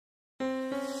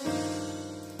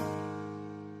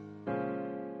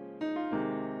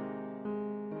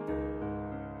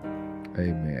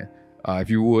Amen.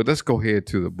 If you would, let's go ahead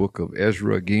to the book of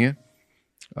Ezra again.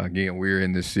 Again, we're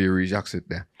in this series. Y'all sit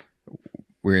down.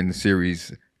 We're in the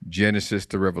series Genesis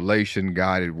to Revelation,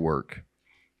 Guided Work.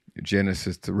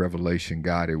 Genesis to Revelation,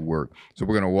 Guided Work. So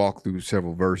we're going to walk through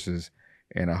several verses,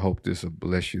 and I hope this will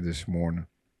bless you this morning.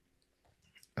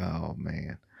 Oh,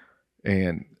 man.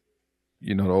 And,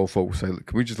 you know, the old folks say,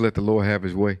 can we just let the Lord have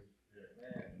his way?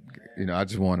 You know, I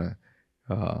just want to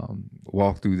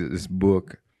walk through this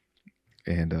book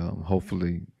and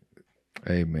hopefully,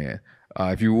 amen.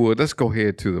 If you would, let's go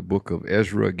ahead to the book of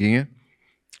Ezra again.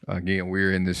 Again,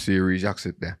 we're in this series. Y'all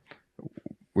sit down.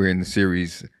 We're in the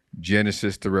series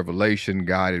Genesis to Revelation,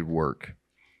 Guided Work.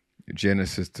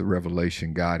 Genesis to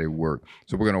Revelation, Guided Work.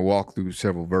 So we're going to walk through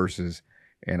several verses,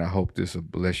 and I hope this will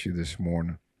bless you this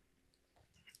morning.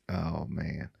 Oh,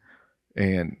 man.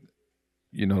 And,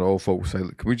 you know, the old folks say,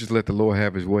 can we just let the Lord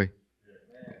have his way?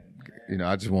 You know,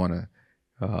 I just want to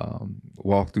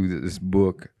walk through this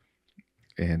book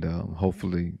and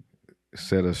hopefully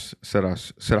set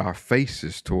our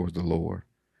faces towards the Lord.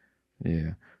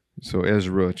 Yeah. So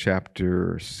Ezra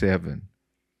chapter 7,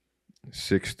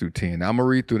 6 through 10. Now, I'm going to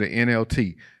read through the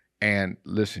NLT. And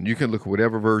listen, you can look at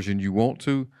whatever version you want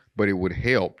to, but it would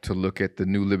help to look at the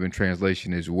New Living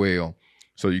Translation as well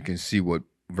so you can see what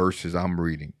verses I'm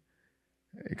reading,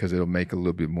 because it'll make a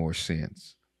little bit more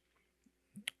sense.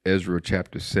 Ezra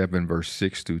chapter 7, verse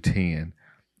 6 through 10,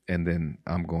 and then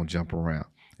I'm going to jump around.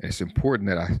 And it's important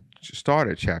that I start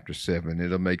at chapter 7.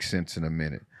 It'll make sense in a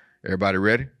minute. Everybody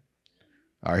ready?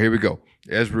 All right, here we go.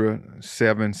 Ezra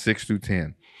 7, 6 through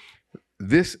 10.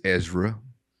 This Ezra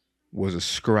was a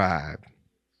scribe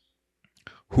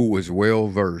who was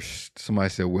well-versed. Somebody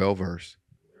said well-versed.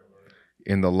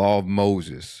 In the law of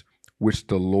Moses, which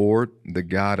the Lord, the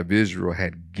God of Israel,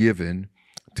 had given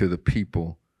to the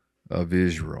people of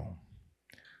Israel.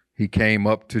 He came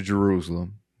up to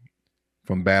Jerusalem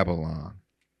from Babylon,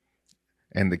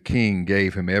 and the king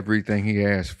gave him everything he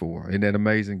asked for. Isn't that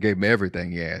amazing? Gave him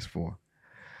everything he asked for.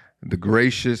 The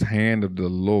gracious hand of the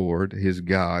Lord, his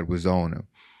God, was on him.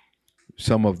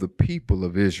 Some of the people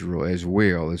of Israel, as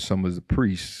well as some of the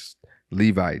priests,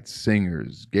 Levites,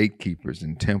 singers, gatekeepers,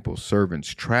 and temple servants,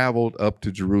 traveled up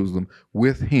to Jerusalem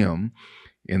with him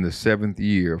in the 7th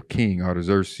year of King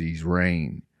Artaxerxes'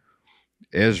 reign.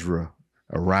 Ezra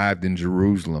arrived in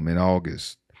Jerusalem in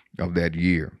August of that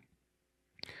year.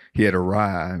 He had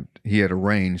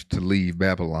arranged to leave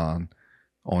Babylon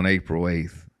on April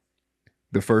 8th,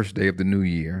 the first day of the new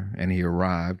year, and he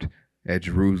arrived at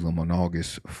Jerusalem on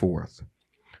August 4th.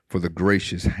 For the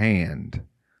gracious hand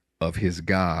of his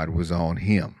God was on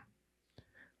him.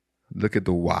 Look at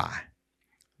the why.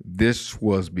 This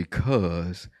was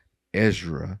because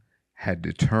Ezra had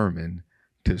determined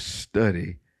to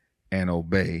study and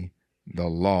obey the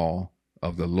law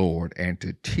of the Lord and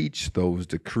to teach those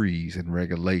decrees and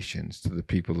regulations to the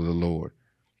people of the Lord.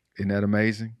 Isn't that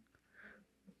amazing?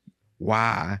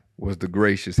 Why was the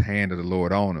gracious hand of the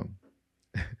Lord on him?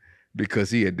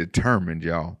 Because he had determined,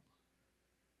 y'all,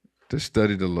 to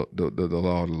study the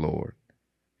law of the Lord.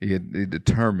 He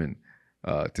determined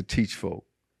to teach folk.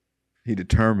 He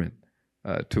determined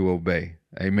to obey.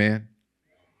 Amen.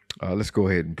 Let's go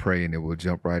ahead and pray, and then we'll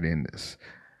jump right in this.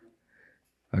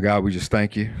 God, we just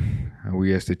thank you.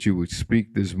 We ask that you would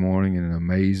speak this morning in an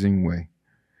amazing way,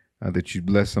 that you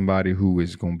bless somebody who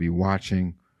is going to be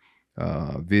watching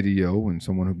video and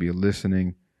someone who'll be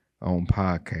listening on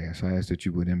podcast. I ask that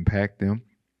you would impact them.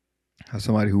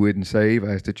 Somebody who isn't saved,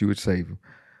 I ask that you would save them.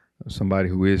 Somebody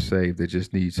who is saved that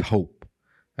just needs hope,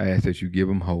 I ask that you give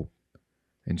them hope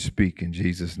and speak in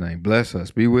Jesus' name. Bless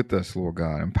us. Be with us, Lord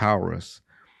God. Empower us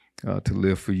to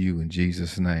live for you in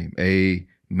Jesus' name.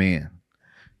 Amen.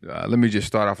 Let me just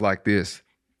start off like this.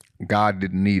 God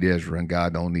didn't need Ezra, and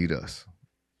God don't need us.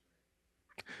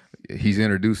 He's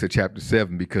introduced at chapter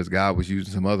 7 because God was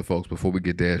using some other folks before we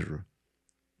get to Ezra.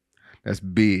 That's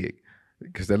big,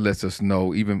 because that lets us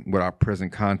know, even with our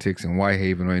present context in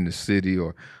Whitehaven or in the city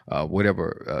or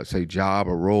whatever, say, job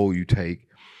or role you take,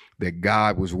 that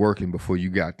God was working before you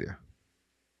got there.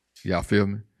 Y'all feel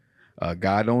me?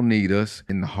 God don't need us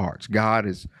in the hearts. God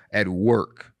is at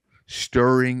work,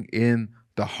 stirring in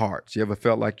the hearts. You ever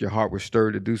felt like your heart was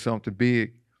stirred to do something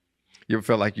big? You ever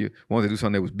felt like you wanted to do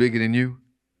something that was bigger than you?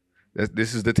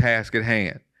 This is the task at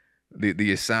hand.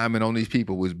 The assignment on these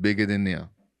people was bigger than them,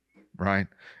 right?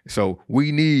 So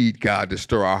we need God to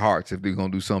stir our hearts if they're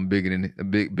going to do something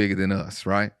bigger than us,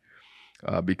 right?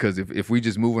 Because if we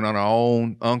just moving on our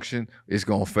own unction, it's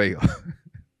going to fail.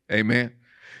 Amen.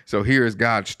 So here is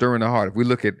God stirring the heart. If we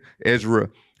look at Ezra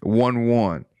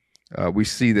 1:1, we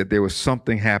see that there was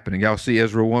something happening. Y'all see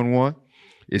Ezra 1:1?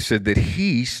 It said that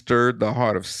he stirred the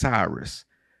heart of Cyrus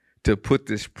to put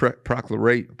this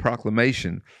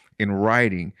proclamation in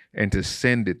writing and to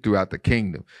send it throughout the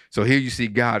kingdom. So here you see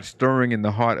God stirring in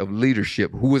the heart of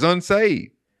leadership who was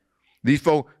unsaved. These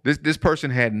folk, this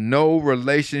person had no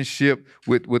relationship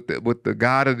with the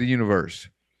God of the universe.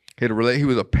 He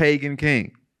was a pagan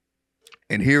king.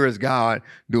 And here is God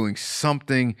doing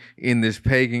something in this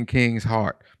pagan king's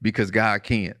heart because God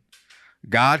can.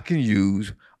 God can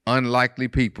use unlikely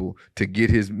people to get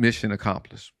his mission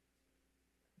accomplished.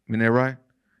 Isn't that right?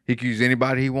 He can use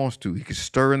anybody he wants to. He can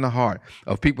stir in the heart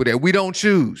of people that we don't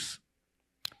choose.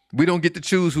 We don't get to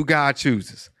choose who God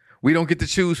chooses. We don't get to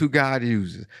choose who God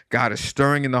uses. God is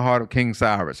stirring in the heart of King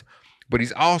Cyrus, but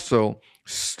he's also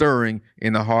stirring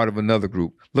in the heart of another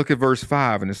group. Look at verse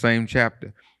 5 in the same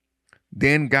chapter.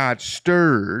 Then God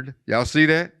stirred, y'all see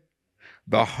that?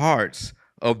 The hearts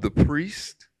of the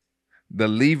priests, the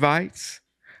Levites,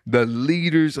 the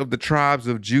leaders of the tribes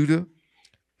of Judah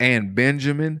and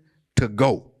Benjamin to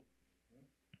go.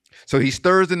 So he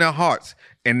stirs in their hearts.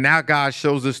 And now God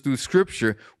shows us through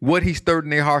scripture what he stirred in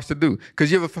their hearts to do.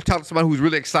 Because you ever talk to somebody who's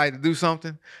really excited to do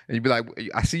something? And you'd be like,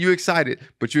 I see you excited,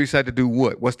 but you're excited to do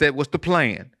what? What's that? What's the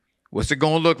plan? What's it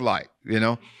going to look like? You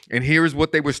know? And here is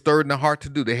what they were stirred in the heart to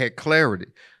do. They had clarity.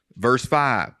 Verse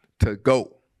 5, to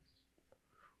go.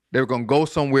 They were going to go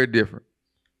somewhere different.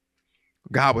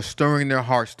 God was stirring their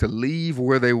hearts to leave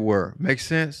where they were. Makes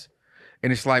sense?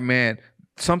 And it's like, man,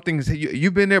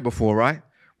 you've been there before, right?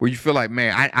 Where you feel like,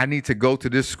 man, I need to go to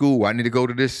this school. I need to go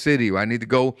to this city. Or I need to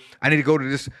go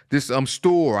to this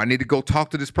store. I need to go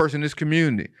talk to this person in this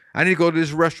community. I need to go to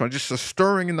this restaurant. Just a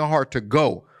stirring in the heart to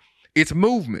go. It's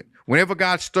movement. Whenever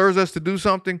God stirs us to do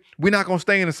something, we're not going to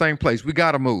stay in the same place. We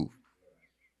got to move.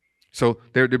 So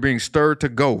they're being stirred to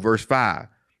go. Verse 5.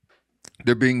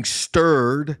 They're being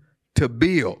stirred to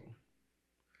build.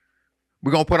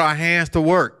 We're going to put our hands to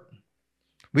work.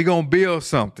 We're going to build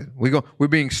something. We're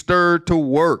being stirred to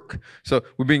work. So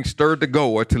we're being stirred to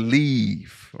go or to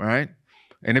leave, right?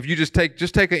 And if you just take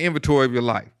an inventory of your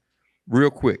life real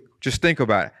quick, just think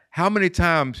about it. How many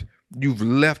times you've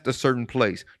left a certain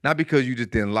place, not because you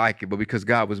just didn't like it, but because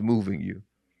God was moving you.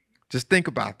 Just think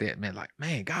about that, man. Like,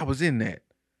 man, God was in that.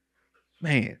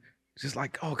 Man, just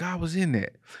like, oh, God was in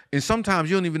that. And sometimes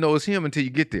you don't even know it's him until you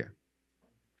get there.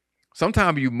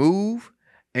 Sometimes you move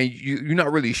and you're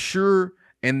not really sure,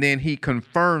 and then he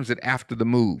confirms it after the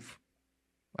move.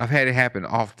 I've had it happen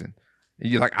often.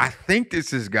 And you're like, I think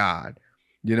this is God.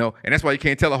 You know, and that's why you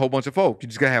can't tell a whole bunch of folk. You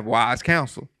just got to have wise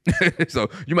counsel. So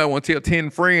you might want to tell 10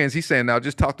 friends. He's saying, now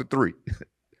just talk to 3.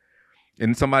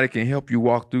 And somebody can help you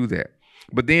walk through that.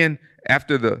 But then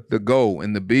after the go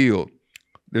and the build,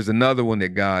 there's another one that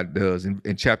God does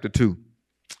in chapter 2.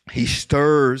 He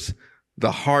stirs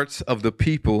the hearts of the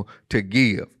people to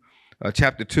give.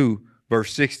 Chapter 2,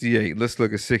 verse 68. Let's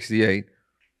look at 68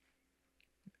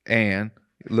 and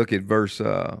look at verse,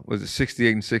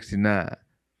 68 and 69.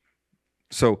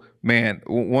 So, man,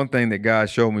 one thing that God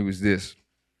showed me was this.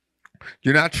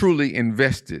 You're not truly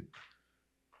invested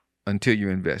until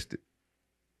you're invested.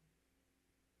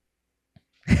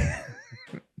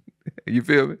 You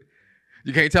feel me?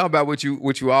 You can't talk about what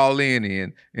you all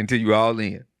in until you all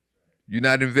in. You're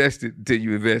not invested until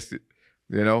you invested.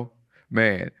 You know,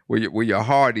 man, where your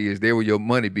heart is, there will your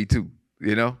money be too.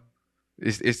 You know,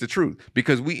 it's the truth,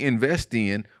 because we invest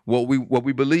in what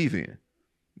we believe in.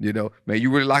 You know, man,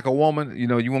 you really like a woman, you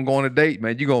know, you want to go on a date,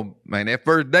 man, that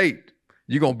first date,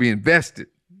 you're going to be invested.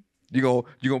 You're going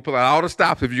to pull out all the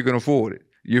stops if you can afford it.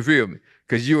 You feel me?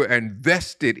 Because you're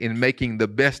invested in making the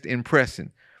best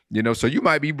impression, you know, so you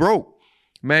might be broke,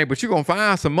 man, but you're going to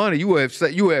find some money. You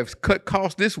have cut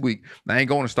costs this week. I ain't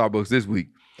going to Starbucks this week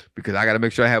because I got to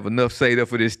make sure I have enough saved up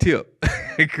for this tip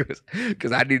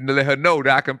because I need to let her know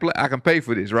that I can pay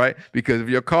for this, right? Because if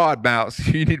your card bounce,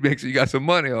 you need to make sure you got some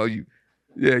money on you.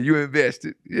 Yeah, you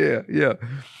invested. Yeah.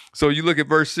 So you look at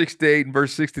verse 68 and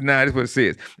verse 69, is what it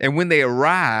says. And when they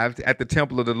arrived at the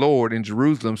temple of the Lord in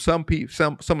Jerusalem, some of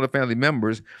the family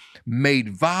members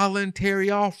made voluntary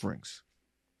offerings.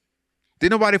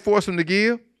 Did nobody force them to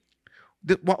give?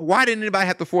 Why didn't anybody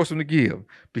have to force them to give?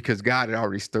 Because God had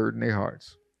already stirred in their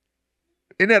hearts.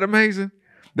 Isn't that amazing?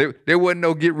 There wasn't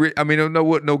no get rich. I mean,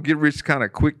 no get rich kind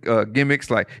of quick gimmicks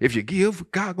like, if you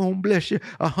give, God gonna bless you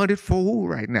 100-fold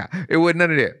right now. It wasn't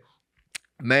none of that.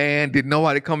 Man, did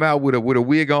nobody come out with a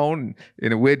wig on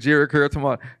and a wet Jerry curl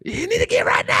tomorrow? You need to give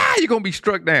right now. You're gonna be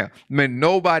struck down. Man,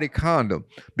 nobody conned them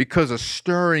because a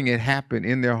stirring had happened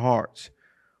in their hearts.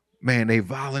 Man, they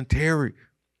voluntarily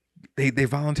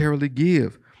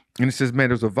give. And it says, man,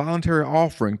 there's a voluntary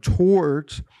offering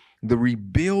towards the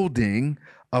rebuilding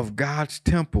of God's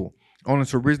temple on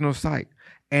its original site.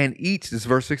 And each, this is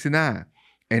verse 69,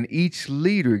 and each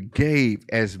leader gave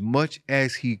as much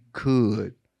as he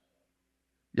could.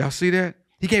 Y'all see that?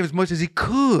 He gave as much as he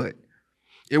could.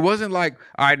 It wasn't like,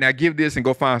 all right, now give this and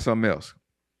go find something else.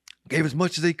 Gave as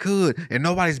much as they could, and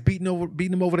nobody's beating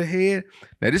them over the head.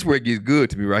 Now, this is where it gets good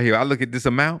to me right here. I look at this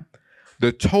amount.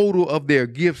 The total of their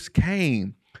gifts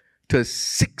came to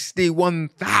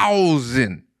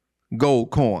 61,000 gold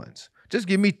coins. Just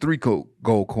give me 3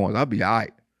 gold coins. I'll be all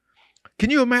right. Can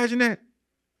you imagine that?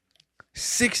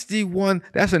 61,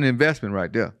 that's an investment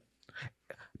right there.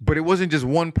 But it wasn't just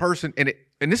one person. And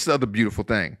this is the other beautiful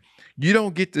thing. You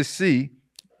don't get to see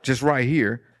just right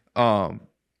here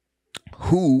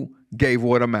who gave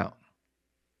what amount.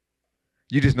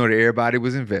 You just know that everybody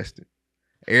was invested.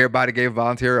 Everybody gave a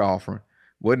voluntary offering.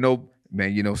 Wasn't no,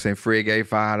 man, you know what I'm saying? Fred gave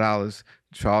 $5.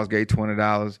 Charles gave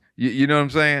 $20. You know what I'm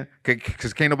saying?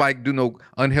 Because can't nobody do no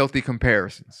unhealthy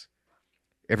comparisons.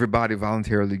 Everybody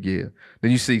voluntarily give.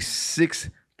 Then you see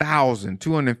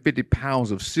 6,250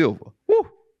 pounds of silver. Woo!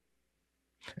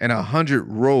 And 100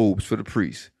 robes for the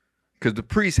priests. Because the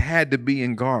priests had to be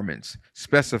in garments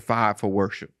specified for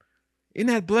worship. Isn't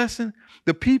that blessing?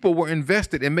 The people were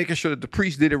invested in making sure that the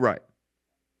priests did it right.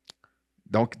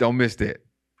 Don't miss that.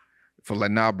 For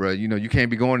like, nah, bro, you know, you can't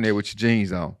be going there with your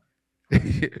jeans on.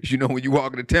 You know, when you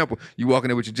walk in the temple, you walk in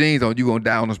there with your jeans on, you're gonna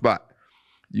die on the spot.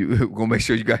 You gonna make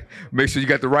sure you got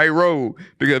the right robe.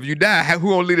 Because if you die,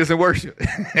 who gonna lead us in worship?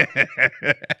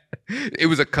 It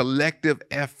was a collective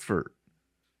effort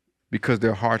because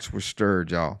their hearts were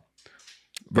stirred, y'all.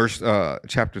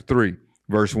 Chapter 3,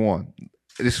 verse 1.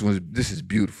 This is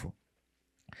beautiful.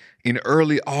 In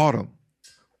early autumn,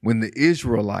 when the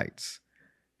Israelites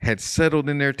had settled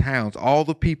in their towns, all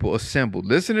the people assembled,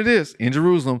 listen to this, in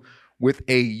Jerusalem with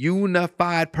a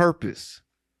unified purpose.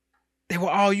 They were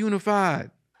all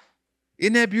unified.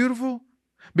 Isn't that beautiful?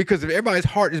 Because if everybody's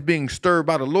heart is being stirred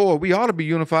by the Lord, we ought to be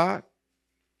unified.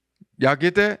 Y'all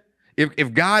get that?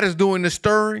 If God is doing the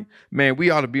stirring, man,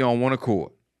 we ought to be on one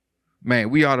accord.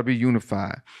 Man, we ought to be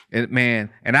unified.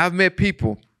 And I've met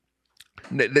people,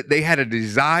 they had a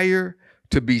desire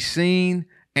to be seen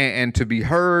and to be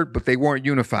heard, but they weren't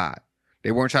unified.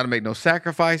 They weren't trying to make no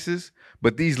sacrifices.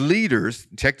 But these leaders,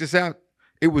 check this out,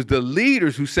 it was the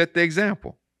leaders who set the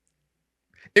example.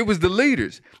 It was the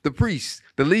leaders, the priests,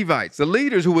 the Levites, the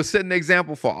leaders who were setting the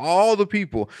example for all the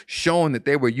people, showing that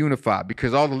they were unified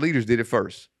because all the leaders did it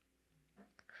first.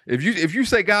 If you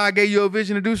say God gave you a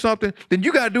vision to do something, then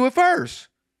you got to do it first.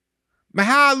 Man,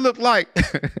 how I look like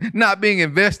not being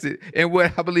invested in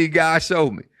what I believe God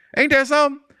showed me. Ain't that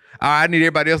something? I need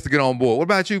everybody else to get on board. What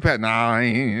about you, Pat? Nah,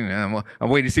 I'm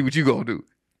waiting to see what you gonna do.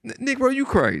 Nick, bro, you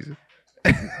crazy.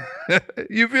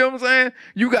 You feel what I'm saying?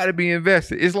 You got to be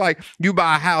invested. It's like you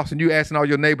buy a house and you asking all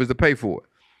your neighbors to pay for it.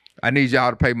 I need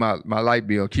y'all to pay my light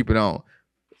bill, keep it on.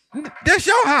 That's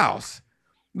your house.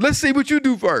 Let's see what you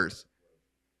do first.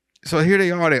 So here they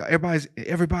are.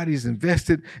 Everybody's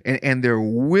invested and they're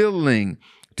willing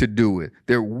to do it.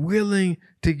 They're willing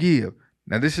to give.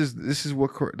 Now this is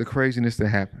what the craziness that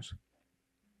happens.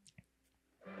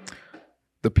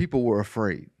 The people were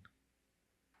afraid.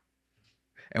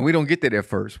 And we don't get that at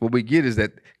first. What we get is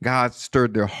that God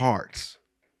stirred their hearts.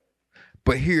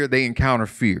 But here they encounter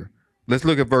fear. Let's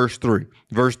look at verse 3.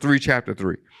 Verse 3, chapter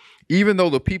 3. Even though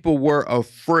the people were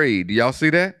afraid, do y'all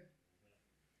see that?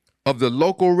 Of the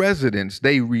local residents,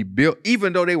 they rebuilt.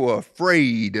 Even though they were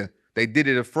afraid, they did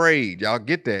it afraid. Y'all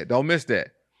get that? Don't miss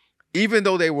that. Even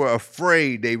though they were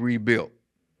afraid, they rebuilt.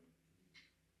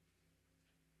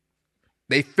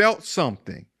 They felt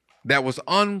something that was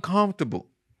uncomfortable,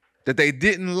 that they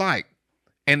didn't like,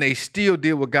 and they still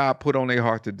did what God put on their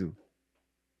heart to do.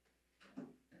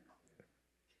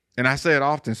 And I say it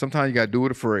often, sometimes you got to do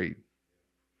it afraid.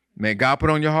 Man, God put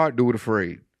on your heart, do it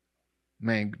afraid.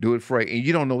 Man, do it afraid. And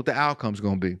you don't know what the outcome's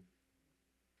going to be.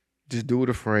 Just do it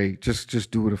afraid.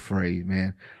 Just do it afraid,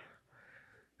 man.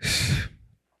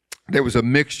 There was a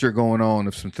mixture going on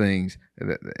of some things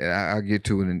that I'll get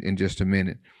to it in just a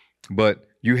minute. But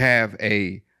you have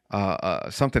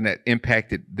something that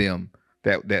impacted them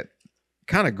that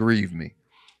kind of grieved me.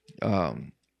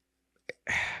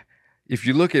 If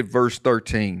you look at verse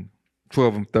 13,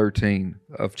 12 and 13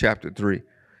 of chapter 3,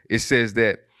 it says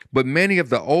that, but many of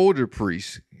the older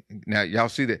priests, now y'all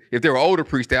see that if there were older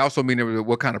priests, they also mean they were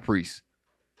what kind of priests?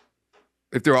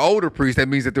 If there were older priests, that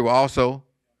means that there were also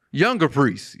younger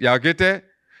priests. Y'all get that?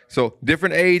 So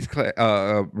different age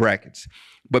brackets.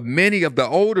 But many of the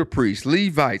older priests,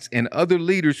 Levites, and other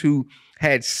leaders who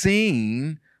had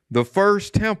seen the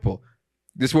first temple,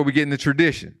 this is where we get in the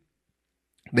tradition.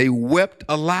 They wept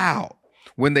aloud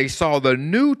when they saw the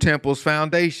new temple's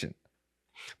foundation.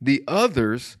 The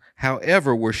others,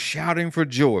 however, were shouting for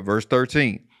joy. Verse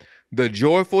 13. The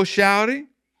joyful shouting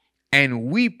and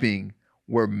weeping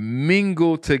were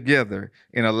mingled together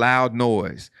in a loud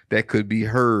noise that could be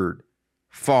heard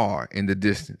far in the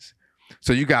distance.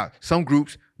 So you got some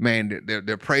groups, man,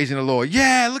 they're praising the Lord.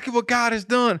 Yeah, look at what God has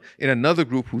done. And another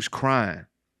group who's crying.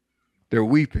 They're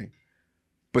weeping.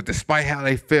 But despite how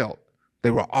they felt,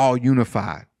 they were all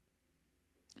unified.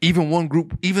 Even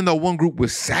though one group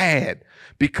was sad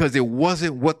because it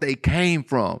wasn't what they came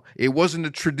from. It wasn't the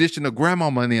tradition of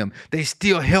grandmama and them. They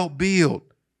still helped build.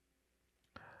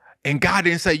 And God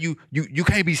didn't say, you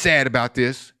can't be sad about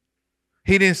this.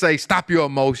 He didn't say, stop your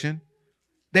emotion.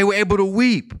 They were able to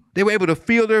weep. They were able to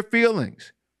feel their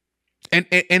feelings. And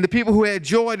the people who had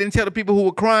joy didn't tell the people who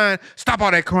were crying, stop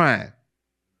all that crying.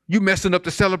 You messing up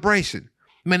the celebration.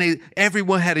 Man,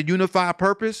 everyone had a unified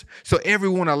purpose, so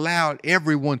everyone allowed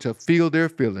everyone to feel their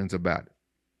feelings about it.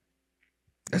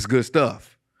 That's good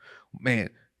stuff. Man,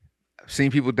 I've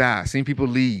seen people die, seen people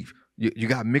leave. You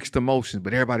got mixed emotions,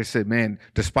 but everybody said, man,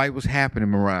 despite what's happening,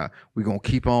 Mariah, we're going to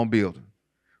keep on building.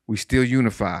 We still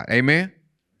unified. Amen?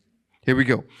 Here we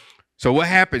go. So what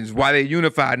happens while they're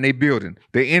unified and they building?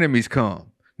 The enemies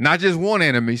come. Not just one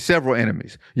enemy, several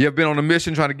enemies. You ever been on a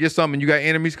mission trying to get something and you got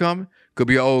enemies coming? Could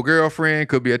be an old girlfriend,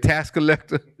 could be a tax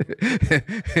collector,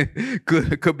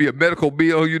 could be a medical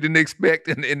bill you didn't expect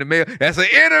in the mail. That's an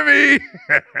enemy.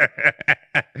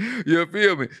 You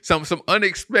feel me? Some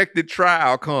unexpected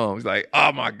trial comes. Like,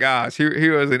 oh my gosh,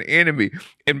 here is an enemy.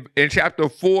 In chapter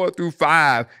 4 through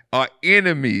 5 are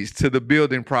enemies to the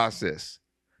building process.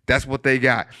 That's what they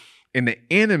got. And the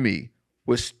enemy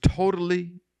was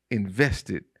totally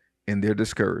invested in their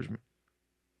discouragement.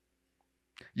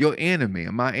 Your enemy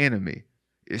and my enemy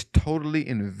is totally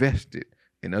invested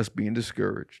in us being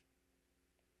discouraged.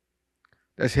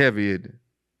 That's heavy, isn't it?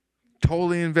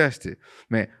 Totally invested.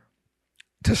 Man,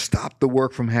 to stop the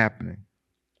work from happening.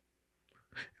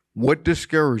 What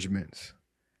discouragements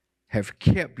have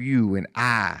kept you and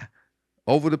I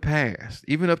over the past,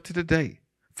 even up to today,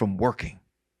 from working?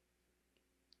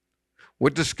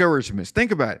 What discouragements,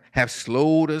 think about it, have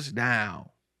slowed us down?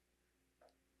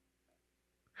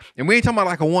 And we ain't talking about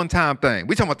like a one-time thing.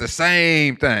 We talking about the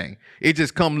same thing. It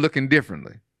just come looking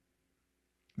differently.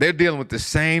 They're dealing with the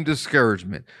same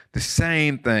discouragement, the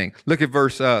same thing. Look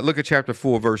at chapter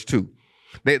 4, verse 2.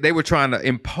 They were trying to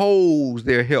impose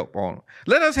their help on them.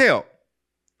 Let us help.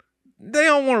 They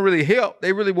don't want to really help.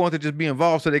 They really want to just be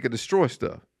involved so they could destroy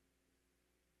stuff.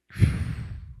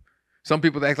 Some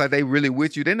people act like they really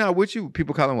with you. They're not with you.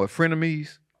 People call them what,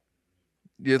 frenemies?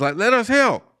 It's like, let us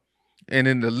help. And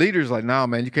then the leader's like, nah,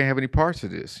 man, you can't have any parts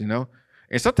of this, you know?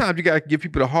 And sometimes you got to give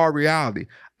people the hard reality.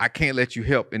 I can't let you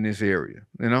help in this area,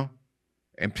 you know?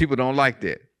 And people don't like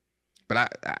that.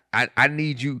 But I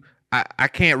need you. I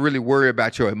can't really worry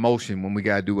about your emotion when we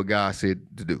got to do what God said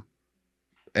to do.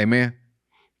 Amen?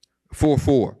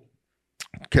 4:4.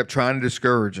 Kept trying to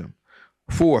discourage them.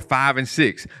 4, 5, and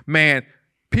 6. Man,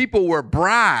 people were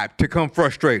bribed to come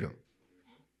frustrate them.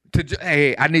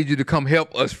 Hey, I need you to come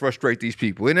help us frustrate these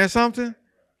people. Isn't that something?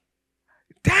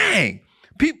 Dang.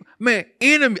 People, man,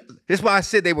 enemy. That's why I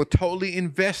said they were totally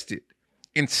invested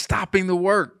in stopping the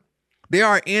work. There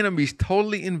are enemies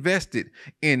totally invested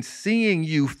in seeing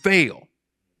you fail.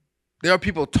 There are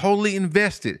people totally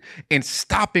invested in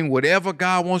stopping whatever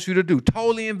God wants you to do.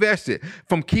 Totally invested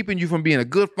from keeping you from being a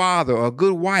good father or a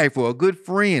good wife or a good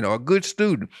friend or a good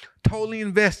student. Totally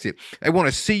invested. They want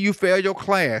to see you fail your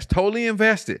class. Totally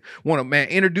invested. Want to, man,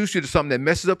 introduce you to something that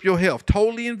messes up your health.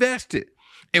 Totally invested.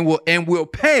 And will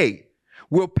pay.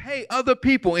 Will pay other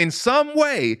people in some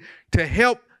way to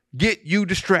help get you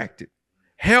distracted.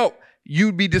 Help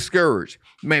you be discouraged.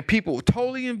 Man, people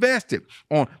totally invested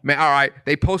on, man, all right,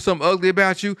 they post something ugly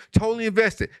about you, totally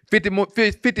invested. 50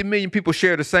 million people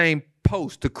share the same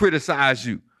post to criticize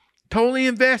you. Totally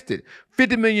invested.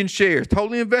 50 million shares,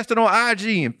 totally invested on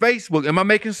IG and Facebook. Am I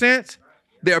making sense?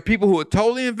 There are people who are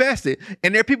totally invested,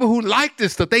 and there are people who like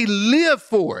this stuff. They live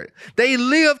for it. They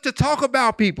live to talk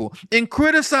about people and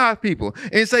criticize people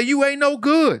and say, you ain't no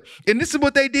good. And this is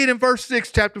what they did in verse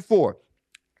 6, chapter 4.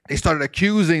 They started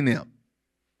accusing them.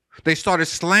 They started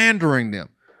slandering them,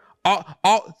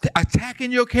 all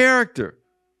attacking your character.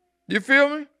 You feel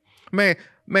me?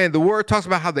 Man, the word talks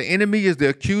about how the enemy is the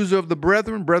accuser of the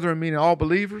brethren meaning all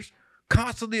believers,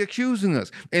 constantly accusing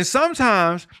us. And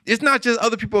sometimes it's not just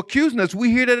other people accusing us.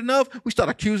 We hear that enough, we start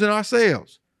accusing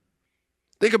ourselves.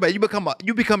 Think about it.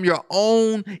 You become your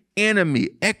own enemy,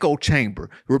 echo chamber,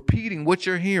 repeating what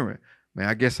you're hearing. Man,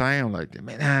 I guess I am like that.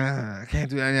 Man, I can't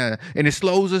do that. And it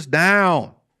slows us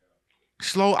down.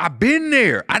 I've been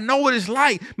there. I know what it's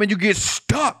like. Man, you get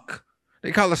stuck.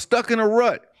 They call it stuck in a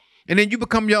rut. And then you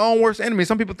become your own worst enemy.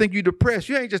 Some people think you're depressed.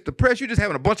 You ain't just depressed. You're just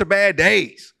having a bunch of bad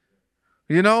days.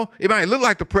 You know, it might look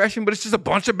like depression, but it's just a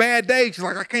bunch of bad days. It's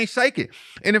like, I can't shake it.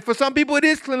 And then for some people, it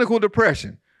is clinical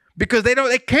depression because they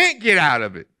can't get out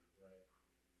of it.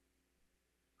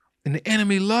 And the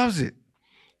enemy loves it.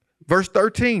 Verse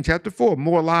 13, chapter 4,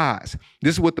 more lies.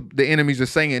 This is what the enemies are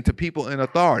saying to people in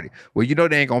authority. Well, you know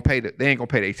they ain't gonna pay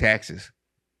their taxes.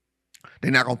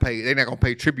 They're not gonna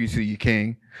pay tribute to you,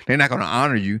 king. They're not gonna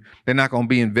honor you. They're not gonna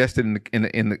be invested in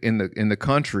the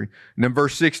country. And then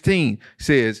verse 16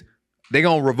 says they're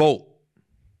gonna revolt.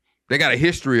 They got a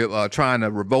history of trying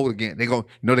to revolt again. They're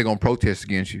gonna protest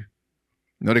against you.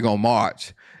 They're gonna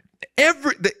march.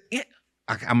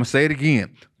 I'm gonna say it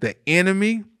again. The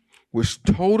enemy was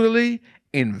totally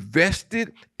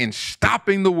invested in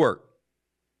stopping the work.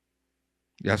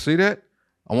 Y'all see that?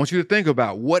 I want you to think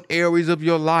about what areas of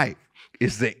your life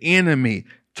is the enemy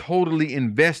totally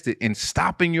invested in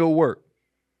stopping your work.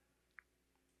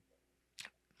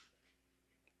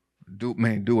 Do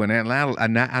an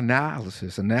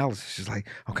analysis. It's like,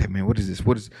 okay, man, what is this?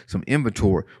 What is some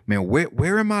inventory? Man,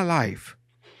 where in my life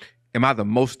am I the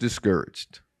most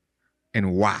discouraged?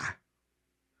 And why?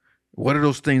 What are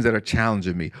those things that are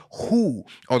challenging me? Who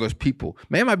are those people?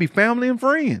 Man, it might be family and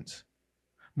friends.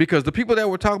 Because the people that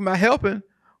we're talking about helping,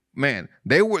 man,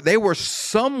 they were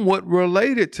somewhat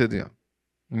related to them.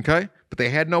 Okay? But they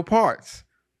had no parts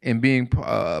in being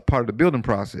part of the building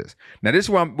process. Now, this is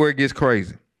where it gets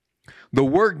crazy. The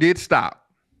work did stop.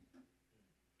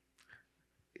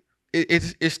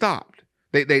 It stopped.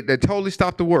 They totally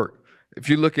stopped the work. If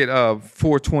you look at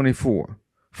 424.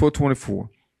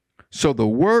 So the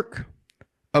work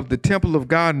of the temple of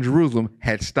God in Jerusalem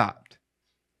had stopped.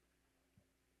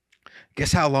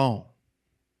 Guess how long?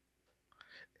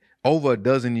 Over a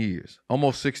dozen years,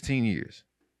 almost 16 years.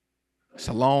 It's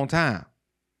a long time.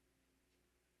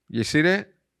 You see that?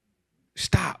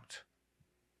 Stopped.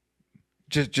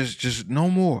 Just no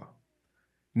more.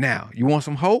 Now, you want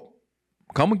some hope?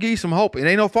 Come and give you some hope. It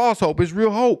ain't no false hope. It's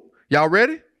real hope. Y'all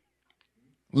ready?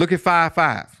 Look at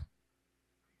 5:5.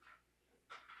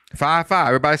 5:5.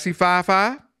 Everybody see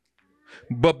 5:5?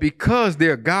 But because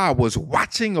their God was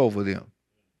watching over them.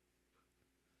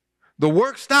 The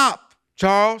work stopped,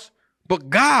 Charles, but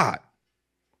God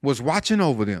was watching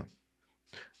over them.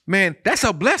 Man, that's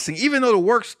a blessing. Even though the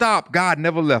work stopped, God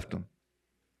never left them.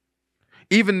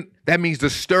 Even that means the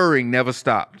stirring never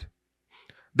stopped.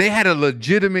 They had a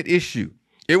legitimate issue.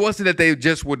 It wasn't that they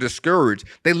just were discouraged.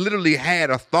 They literally had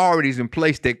authorities in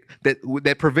place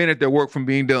that prevented their work from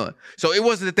being done. So it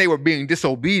wasn't that they were being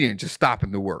disobedient, just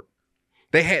stopping the work.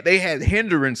 They had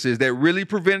hindrances that really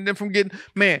prevented them from getting,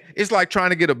 man, it's like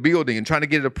trying to get a building and trying to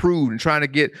get it approved and trying to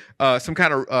get some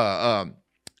kind of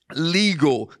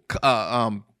legal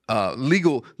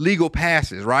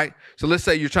passes, right? So let's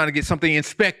say you're trying to get something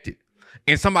inspected.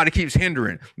 And somebody keeps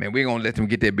hindering, man, we ain't gonna let them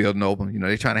get that building open. You know,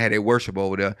 they're trying to have their worship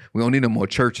over there. We don't need no more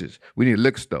churches. We need a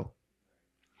liquor store.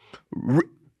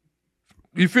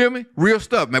 You feel me? Real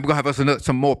stuff, man. We're gonna have us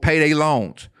some more payday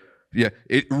loans. Yeah,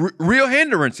 real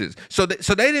hindrances. So they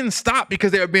didn't stop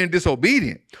because they were being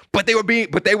disobedient, but they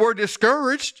were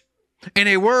discouraged, and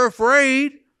they were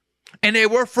afraid, and they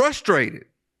were frustrated.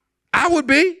 I would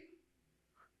be,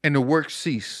 and the work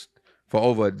ceased for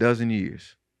over a dozen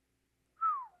years.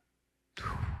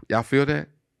 Y'all feel that?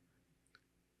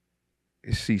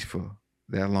 It ceased for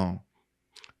that long.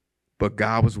 But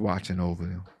God was watching over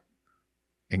them.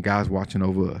 And God's watching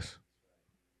over us.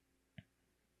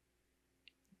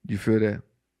 You feel that?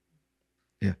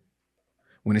 Yeah.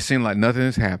 When it seemed like nothing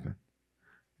has happened,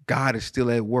 God is still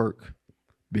at work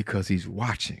because he's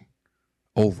watching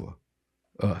over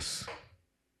us.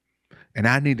 And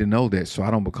I need to know that so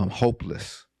I don't become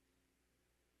hopeless.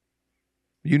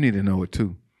 You need to know it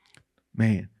too.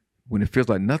 Man, when it feels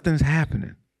like nothing's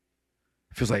happening,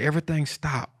 it feels like everything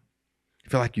stopped, you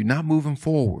feel like you're not moving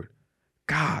forward,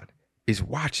 God is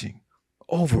watching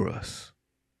over us.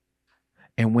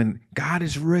 And when God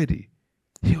is ready,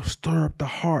 he'll stir up the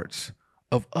hearts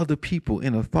of other people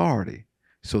in authority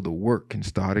so the work can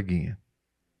start again.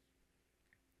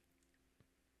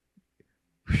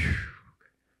 Whew.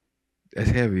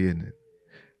 That's heavy, isn't it?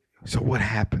 So what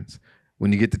happens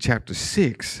when you get to chapter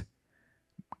 6?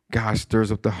 God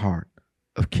stirs up the heart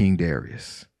of King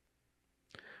Darius.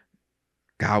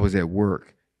 God was at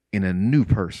work in a new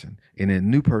person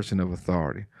of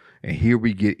authority. And here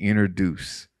we get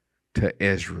introduced to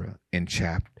Ezra in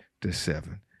chapter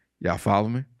 7. Y'all follow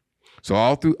me? So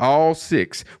all through all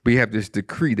 6, we have this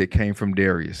decree that came from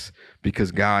Darius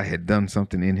because God had done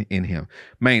something in him.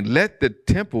 Man, let the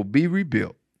temple be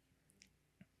rebuilt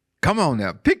Come on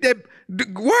now. Pick that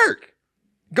work.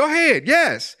 Go ahead.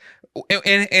 Yes.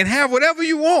 And have whatever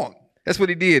you want. That's what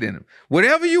he did in him.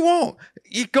 Whatever you want.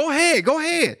 Go ahead. Go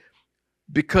ahead.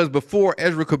 Because before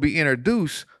Ezra could be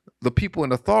introduced, the people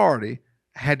in authority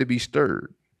had to be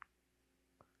stirred.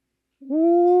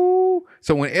 Woo.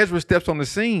 So when Ezra steps on the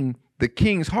scene, the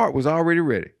king's heart was already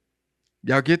ready.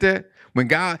 Y'all get that? When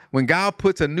God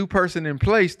puts a new person in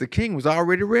place, the king was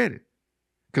already ready.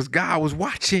 Because God was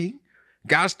watching.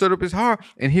 God stirred up his heart.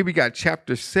 And here we got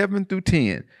chapter 7 through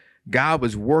 10. God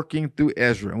was working through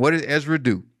Ezra. And what does Ezra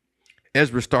do?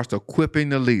 Ezra starts equipping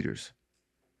the leaders.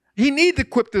 He needs to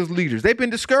equip those leaders. They've been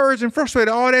discouraged and frustrated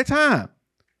all that time.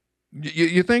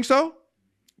 You think so?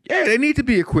 Yeah, they need to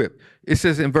be equipped. It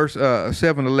says in verse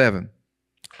 7:11,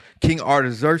 King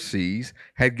Artaxerxes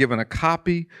had given a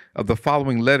copy of the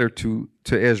following letter to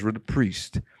Ezra the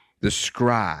priest, the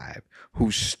scribe,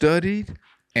 who studied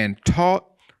and taught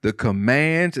the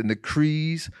commands and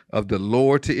decrees of the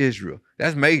Lord to Israel.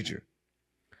 That's major.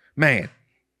 Man,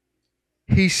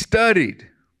 he studied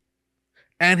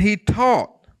and he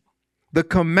taught the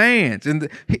commands.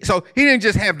 So he didn't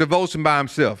just have devotion by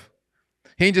himself.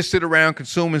 He didn't just sit around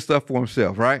consuming stuff for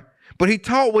himself, right? But he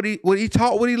taught what he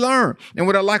learned. And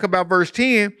what I like about verse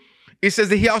 10, it says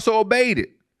that he also obeyed it.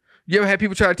 You ever had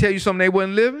people try to tell you something they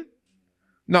wasn't living?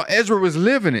 No, Ezra was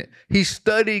living it. He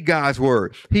studied God's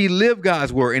word. He lived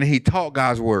God's word, and he taught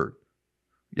God's word.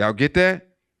 Y'all get that?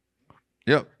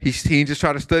 Yep. He didn't just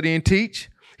try to study and teach.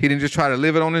 He didn't just try to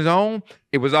live it on his own.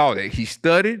 It was all that. He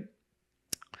studied.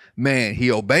 Man,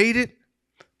 he obeyed it,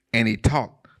 and he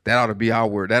taught. That ought to be our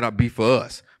word. That ought to be for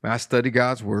us. Man, I study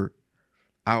God's word.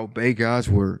 I obey God's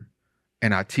word,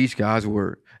 and I teach God's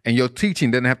word. And your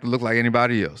teaching doesn't have to look like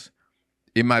anybody else.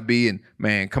 It might be in,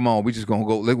 man, come on, we're going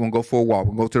to go for a walk.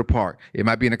 We'll go to the park. It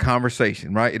might be in a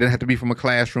conversation, right? It doesn't have to be from a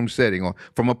classroom setting or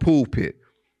from a pulpit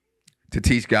to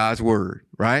teach God's word,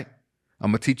 right?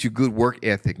 I'm going to teach you good work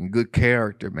ethic and good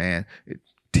character, man.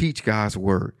 Teach God's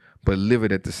word, but live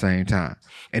it at the same time.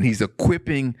 And he's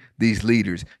equipping these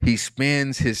leaders. He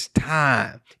spends his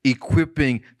time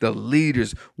equipping the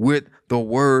leaders with the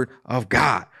word of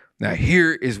God. Now,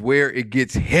 here is where it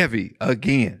gets heavy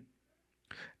again.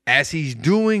 As he's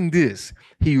doing this,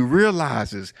 he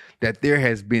realizes that there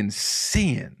has been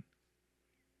sin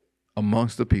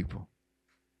amongst the people.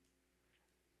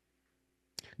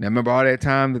 Now, remember all that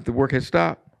time that the work had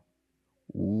stopped?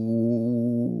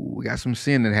 Ooh, we got some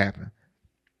sin that happened.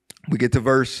 We get to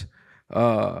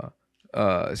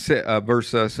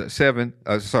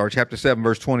chapter 7,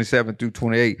 verse 27 through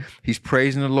 28. He's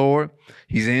praising the Lord.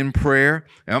 He's in prayer.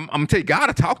 And I'm going to tell you, God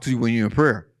will talk to you when you're in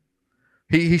prayer.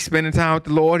 He's spending time with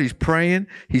the Lord. He's praying.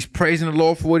 He's praising the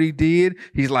Lord for what he did.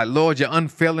 He's like, Lord, your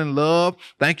unfailing love.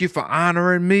 Thank you for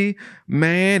honoring me,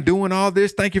 man, doing all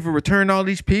this. Thank you for returning all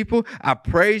these people. I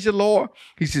praise you, Lord.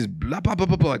 He says, blah, blah, blah,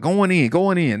 blah, blah, going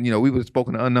in. You know, we would have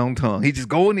spoken an unknown tongue. He's just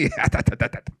going in,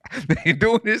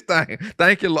 doing his thing.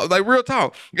 Thank you, Lord. Like real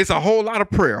talk. It's a whole lot of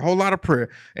prayer,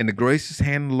 And the gracious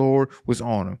hand of the Lord was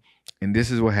on him. And this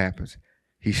is what happens.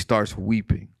 He starts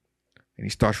weeping and he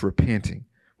starts repenting.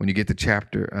 When you get to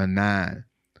chapter 9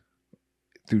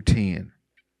 through 10.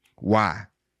 Why?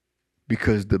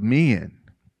 Because the men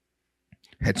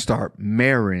had started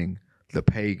marrying the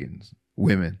pagans,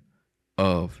 women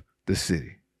of the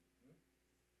city.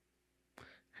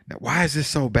 Now, why is this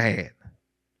so bad?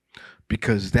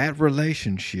 Because that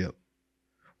relationship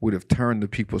would have turned the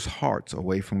people's hearts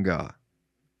away from God.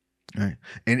 Right?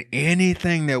 And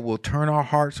anything that will turn our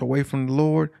hearts away from the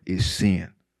Lord is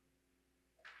sin.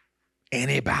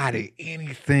 Anybody,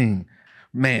 anything,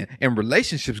 man, and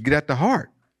relationships get at the heart.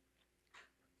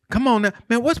 Come on now,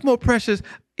 man, what's more precious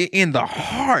in the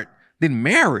heart than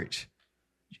marriage?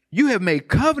 You have made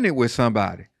covenant with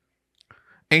somebody,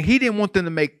 and he didn't want them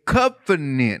to make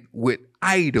covenant with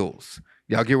idols.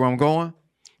 Y'all get where I'm going?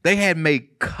 They had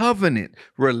made covenant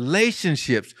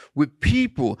relationships with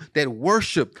people that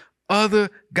worship other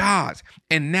gods.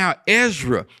 And now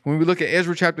Ezra, when we look at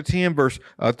Ezra chapter 10, verse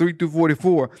 3 through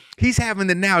 44, he's having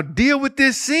to now deal with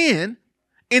this sin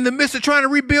in the midst of trying to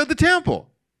rebuild the temple.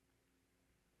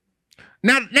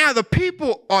 Now the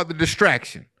people are the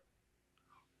distraction.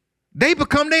 They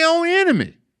become their own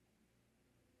enemy.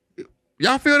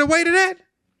 Y'all feel the weight of that?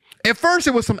 At first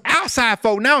it was some outside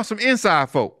folk, now it's some inside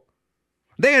folk.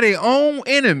 They are their own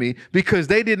enemy because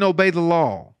they didn't obey the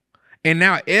law. And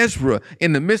now Ezra,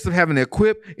 in the midst of having to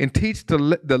equip and teach the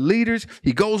leaders,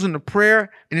 he goes into prayer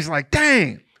and he's like,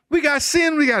 dang, we got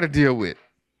sin we got to deal with.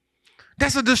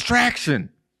 That's a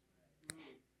distraction.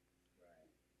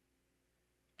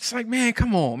 It's like, man,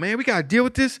 come on, man. We got to deal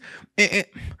with this. And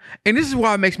this is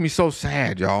why it makes me so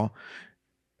sad, y'all.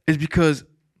 is because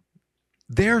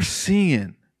their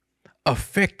sin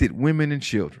affected women and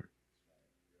children.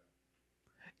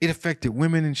 It affected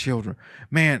women and children.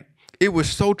 Man, it was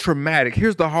so traumatic.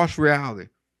 Here's the harsh reality.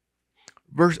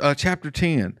 Chapter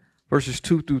 10, verses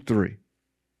 2 through 3.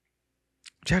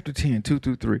 Chapter 10, 2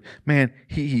 through 3. Man,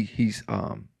 he's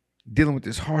dealing with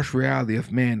this harsh reality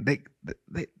of, man,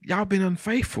 y'all been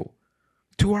unfaithful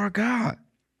to our God.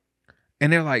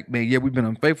 And they're like, man, yeah, we've been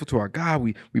unfaithful to our God.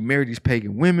 We married these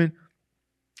pagan women.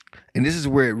 And this is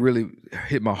where it really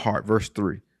hit my heart. Verse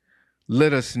 3.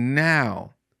 Let us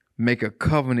now make a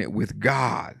covenant with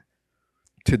God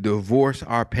to divorce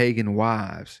our pagan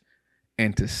wives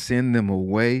and to send them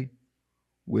away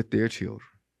with their children.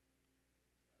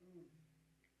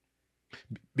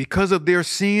 Because of their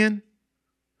sin,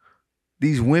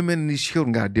 these women and these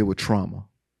children got to deal with trauma.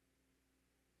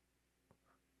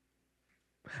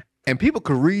 And people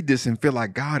could read this and feel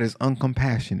like God is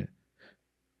uncompassionate.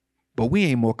 But we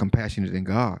ain't more compassionate than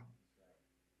God.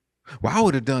 Well, I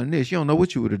would have done this. You don't know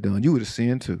what you would have done. You would have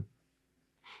sinned too.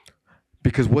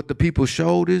 Because what the people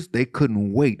showed is they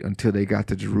couldn't wait until they got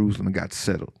to Jerusalem and got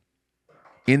settled.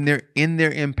 In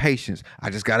their impatience,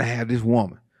 I just got to have this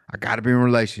woman. I got to be in a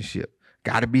relationship.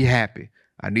 Got to be happy.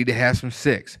 I need to have some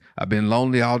sex. I've been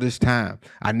lonely all this time.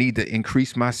 I need to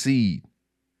increase my seed.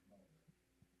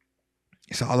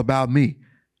 It's all about me.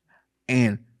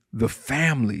 And the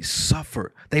families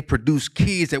suffered. They produced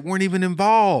kids that weren't even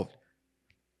involved.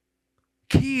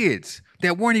 Kids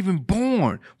that weren't even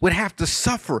born would have to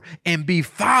suffer and be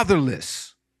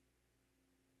fatherless.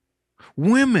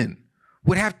 Women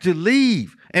would have to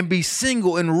leave and be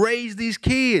single and raise these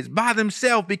kids by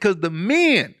themselves because the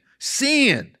men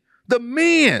sinned. The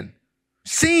men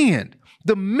sinned.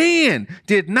 The men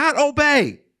did not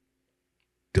obey.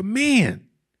 The men.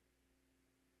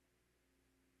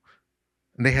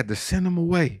 And they had to send them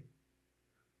away.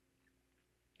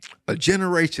 A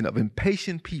generation of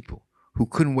impatient people who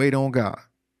couldn't wait on God.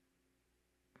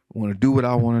 I want to do what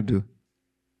I want to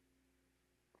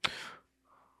do.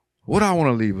 What I want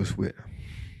to leave us with,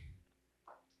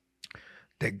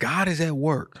 that God is at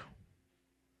work.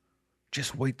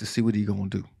 Just wait to see what he's going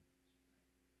to do.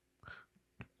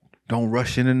 Don't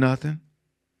rush into nothing.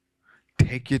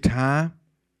 Take your time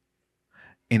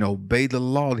and obey the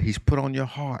law that he's put on your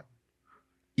heart,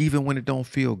 even when it don't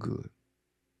feel good.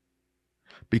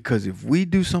 Because if we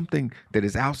do something that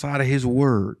is outside of his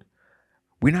word,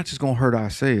 we're not just going to hurt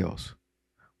ourselves.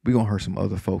 We're going to hurt some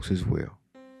other folks as well.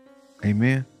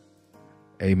 Amen.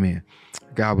 Amen.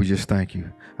 God, we just thank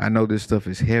you. I know this stuff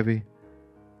is heavy,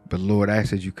 but Lord, I ask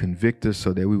that you convict us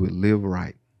so that we would live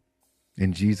right.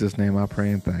 In Jesus' name I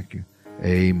pray and thank you.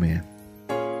 Amen.